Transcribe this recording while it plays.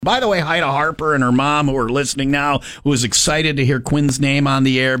By the way, hi to Harper and her mom who are listening now, who is excited to hear Quinn's name on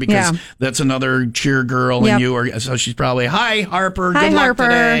the air because that's another cheer girl and you are. So she's probably, hi, Harper. Hi, good luck Harper.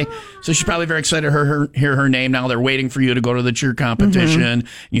 today. So she's probably very excited to hear her name now. They're waiting for you to go to the cheer competition.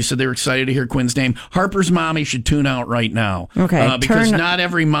 You said they were excited to hear Quinn's name. Harper's mommy should tune out right now. Okay. Because not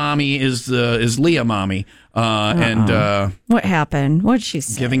every mommy is Leah mommy. What happened? What did she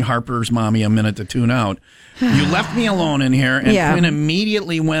say? Giving Harper's mommy a minute to tune out. You left me alone in here, and Quinn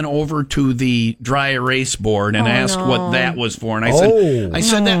immediately went over to the dry erase board and asked what that was for. And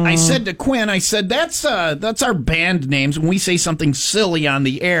I said to Quinn, that's our band names. When we say something silly on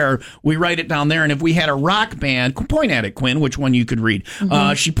the air, we write it down there. And if we had a rock band, point at it, Quinn, which one you could read.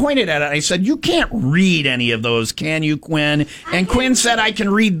 She pointed at it. I said, you can't read any of those, can you, Quinn? And Quinn said, I can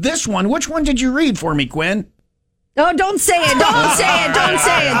read this one. Which one did you read for me, Quinn? Oh, don't say it. Don't say it. Don't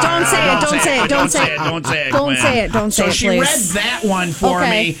say it. Don't say it. Don't say it. Don't say it. Don't say it. Don't say it. Don't say it. So she read that one for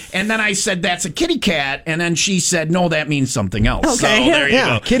me, and then I said, that's a kitty cat. And then she said, no, that means something else. Okay. So there you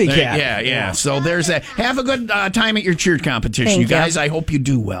go. Kitty cat. Yeah. So there's that. Have a good time at your cheer competition, you guys. I hope you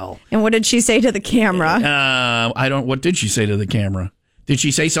do well. And what did she say to the camera? What did she say to the camera? Did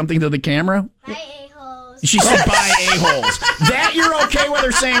she say something to the camera? Bye, A-holes. She said, bye, A-holes. That you're okay with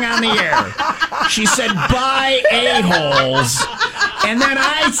her saying on the air. She said, bye, A-holes. And then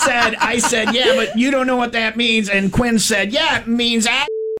I said, yeah, but you don't know what that means. And Quinn said, yeah, it means